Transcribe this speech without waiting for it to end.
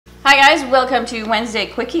Hi guys, welcome to Wednesday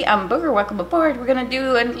Quickie. I'm Booger, welcome aboard. We're gonna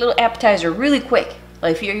do a little appetizer really quick.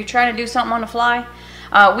 Like if you're trying to do something on the fly.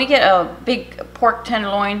 We get a big pork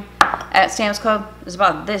tenderloin at Sam's Club. It's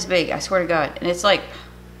about this big, I swear to God. And it's like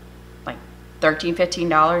 $13,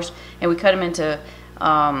 $15. And we cut them into,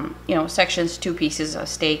 sections, 2 pieces of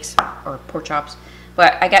steaks or pork chops.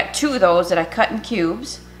 But I got 2 of those that I cut in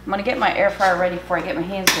cubes. I'm gonna get my air fryer ready before I get my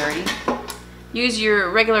hands dirty. Use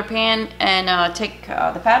your regular pan and take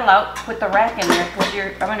the paddle out, put the rack in there.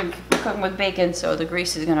 I'm going to be cooking with bacon, so the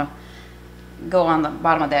grease is going to go on the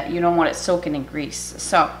bottom of that. You don't want it soaking in grease.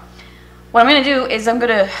 So what I'm going to do is I'm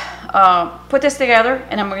going to put this together,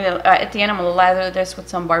 and I'm going to, at the end, I'm going to lather this with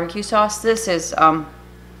some barbecue sauce. This is,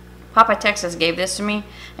 Papa Texas gave this to me,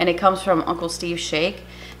 and it comes from Uncle Steve's Shake.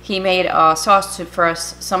 He made a sauce for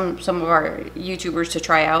us, some of our YouTubers to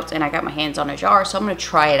try out, and I got my hands on a jar, so I'm going to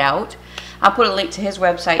try it out. I'll put a link to his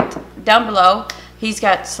website down below. He's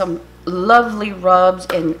got some lovely rubs,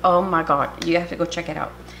 and oh my God, you have to go check it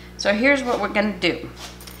out. So here's what we're going to do.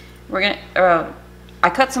 We're going to, I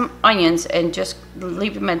cut some onions and just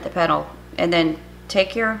leave them at the pedal, and then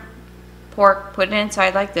take your pork, put it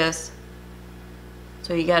inside like this.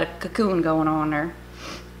 So you got a cocoon going on there.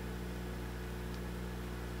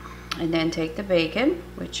 And then take the bacon,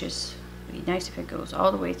 which is be nice if it goes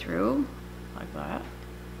all the way through, like that.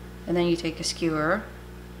 And then you take a skewer,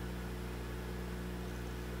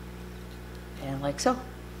 and like so.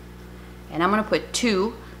 And I'm gonna put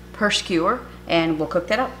 2 per skewer, and we'll cook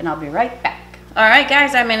that up, and I'll be right back. All right,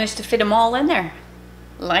 guys, I managed to fit them all in there.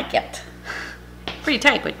 Like it. Pretty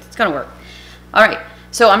tight, but it's gonna work. All right.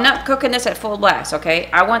 So I'm not cooking this at full blast,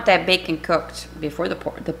 okay? I want that bacon cooked before the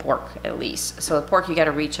pork at least. So the pork, you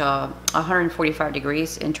gotta reach 145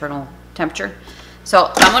 degrees internal temperature.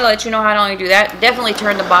 So I'm gonna let you know how to do that. Definitely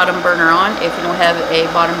turn the bottom burner on. If you don't have a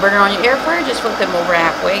bottom burner on your air fryer, just flip them over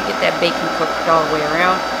halfway. Get that bacon cooked all the way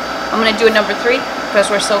around. I'm gonna do a number 3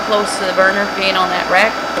 because we're so close to the burner being on that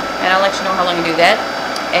rack. And I'll let you know how long you do that.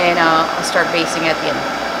 And I'll start basting at the end.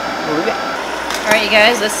 We'll be back. Alright, you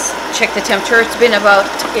guys, let's check the temperature. It's been about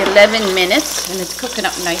 11 minutes and it's cooking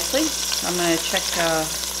up nicely. I'm going to check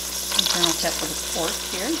internal temp of the pork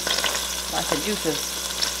here. Lots of juices.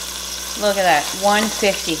 Look at that,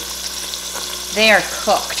 150. They are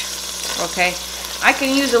cooked, okay? I can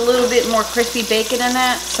use a little bit more crispy bacon in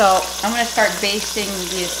that, so I'm going to start basting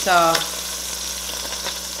this.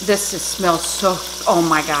 Smells so, oh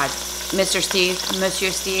my God. Monsieur Steve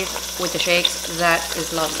with the shakes, that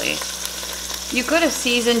is lovely. You could have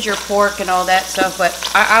seasoned your pork and all that stuff, but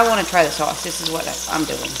I want to try the sauce. This is what I'm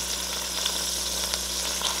doing.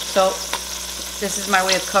 So this is my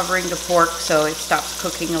way of covering the pork so it stops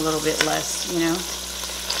cooking a little bit less, you know.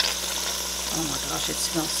 Oh my gosh, it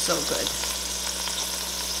smells so good.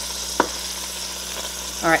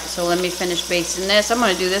 All right, so let me finish basting this. I'm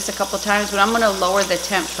going to do this a couple times, but I'm going to lower the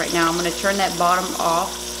temps right now. I'm going to turn that bottom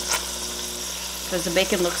off because the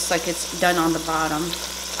bacon looks like it's done on the bottom.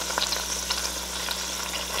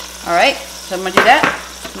 Alright, so I'm going to do that.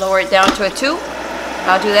 Lower it down to a 2.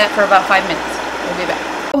 I'll do that for about 5 minutes. We'll be back.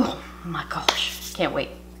 Oh my gosh, can't wait.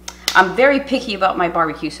 I'm very picky about my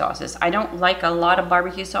barbecue sauces. I don't like a lot of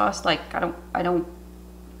barbecue sauce. Like I don't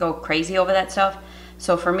go crazy over that stuff.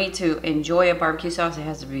 So for me to enjoy a barbecue sauce, it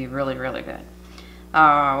has to be really, really good.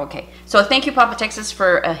 Okay, so thank you, Papa Texas,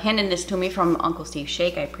 for handing this to me from Uncle Steve's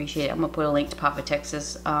Shake. I appreciate it. I'm going to put a link to Papa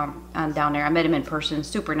Texas down there. I met him in person.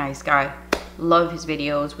 Super nice guy. Love his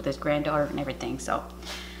videos with his granddaughter and everything. So,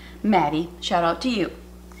 Maddie, shout out to you.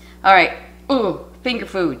 All right. Ooh, finger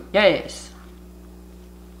food. Yes.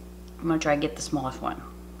 I'm going to try to get the smallest one.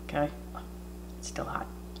 Okay. It's still hot.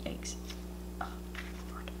 Yikes. Oh,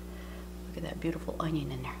 Lord. Look at that beautiful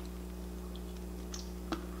onion in there.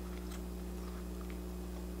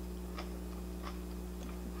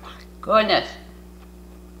 My goodness.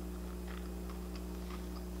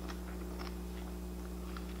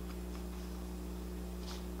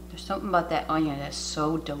 Something about that onion that's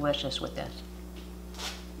so delicious with this.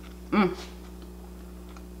 Mmm.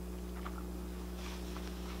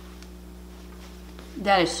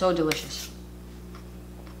 That is so delicious.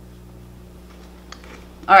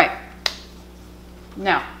 Alright.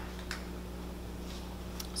 Now.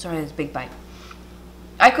 Sorry, this big bite.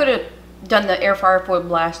 I could have done the air fryer full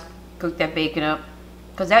blast, cooked that bacon up,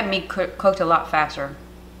 because that meat cooked a lot faster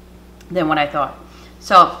than what I thought.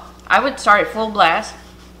 So, I would start at full blast.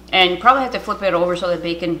 And you probably have to flip it over so the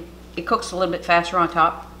bacon, it cooks a little bit faster on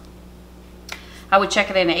top. I would check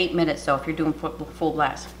it in 8 minutes though if you're doing full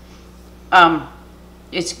blast.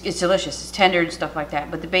 It's delicious. It's tender and stuff like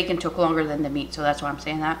that. But the bacon took longer than the meat, so that's why I'm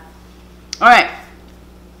saying that. All right.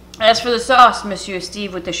 As for the sauce, Monsieur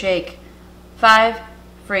Steve with the shake, 5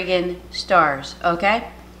 friggin' stars,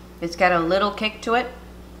 okay? It's got a little kick to it.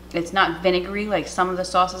 It's not vinegary like some of the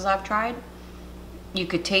sauces I've tried. You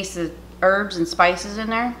could taste the herbs and spices in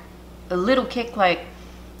there. A little kick like,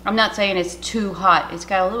 I'm not saying it's too hot. It's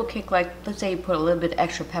got a little kick like, let's say you put a little bit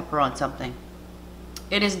extra pepper on something.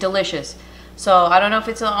 It is delicious. So I don't know if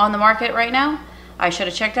it's on the market right now. I should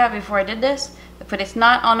have checked out before I did this. But it's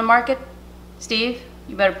not on the market, Steve,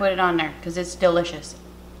 you better put it on there because it's delicious.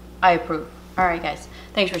 I approve. All right, guys.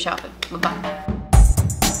 Thanks for shopping. Bye-bye.